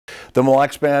The Mille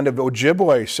Band of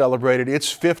Ojibwe celebrated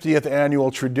its 50th annual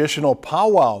traditional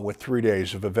powwow with 3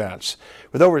 days of events.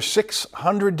 With over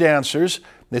 600 dancers,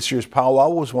 this year's powwow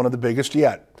was one of the biggest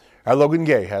yet. Our Logan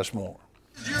Gay has more.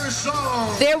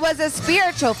 There was a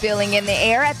spiritual feeling in the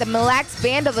air at the Mille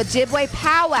Band of Ojibwe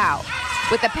powwow,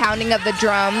 with the pounding of the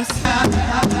drums,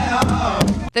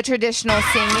 the traditional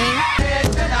singing,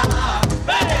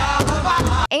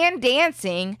 and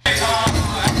dancing.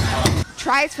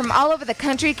 Tribes from all over the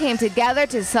country came together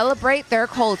to celebrate their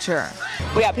culture.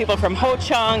 We got people from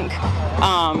Ho-Chunk.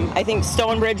 I think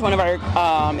Stonebridge, one of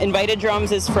our invited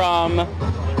drums, is from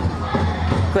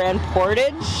Grand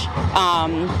Portage.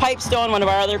 Pipestone, one of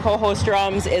our other co-host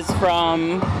drums, is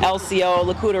from LCO,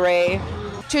 Lakota.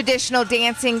 Traditional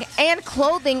dancing and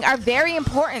clothing are very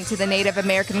important to the Native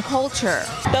American culture.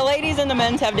 The ladies and the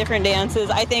men have different dances.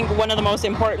 I think one of the most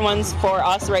important ones for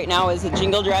us right now is the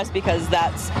jingle dress, because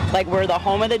that's like we're the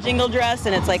home of the jingle dress,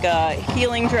 and it's like a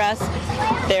healing dress.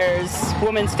 There's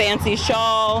women's fancy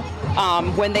shawl.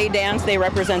 When they dance, they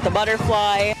represent the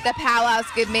butterfly. The powwows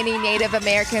give many Native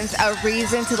Americans a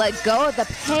reason to let go of the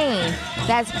pain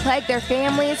that has plagued their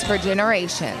families for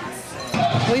generations.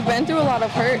 We've been through a lot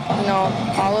of hurt,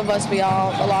 all of us,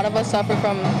 a lot of us suffer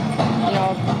from,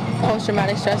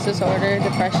 post-traumatic stress disorder,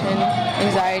 depression,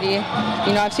 anxiety.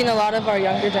 I've seen a lot of our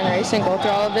younger generation go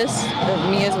through all of this,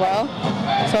 me as well.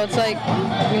 So it's like,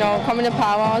 coming to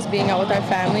powwows, being out with our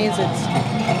families,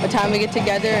 it's a time we get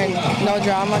together and no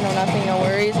drama, no nothing, no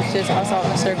worries. It's just us out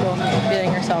in a circle, feeling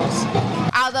ourselves.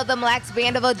 Although the Mille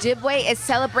Band of Ojibwe is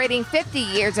celebrating 50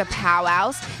 years of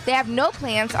powwows, they have no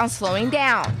plans on slowing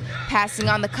down. Passing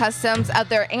on the customs of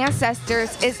their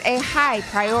ancestors is a high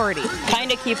priority.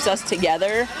 Kind of keeps us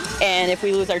together, and if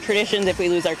we lose our traditions, if we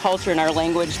lose our culture and our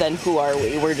language, then who are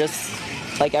we? We're just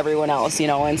like everyone else,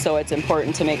 and so it's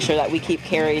important to make sure that we keep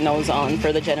carrying those on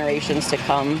for the generations to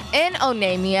come. In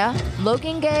Onamia,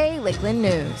 Logan Gay, Lakeland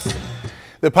News.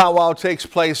 The powwow takes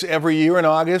place every year in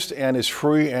August and is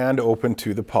free and open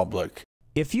to the public.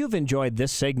 If you've enjoyed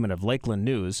this segment of Lakeland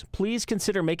News, please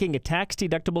consider making a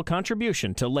tax-deductible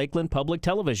contribution to Lakeland Public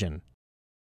Television.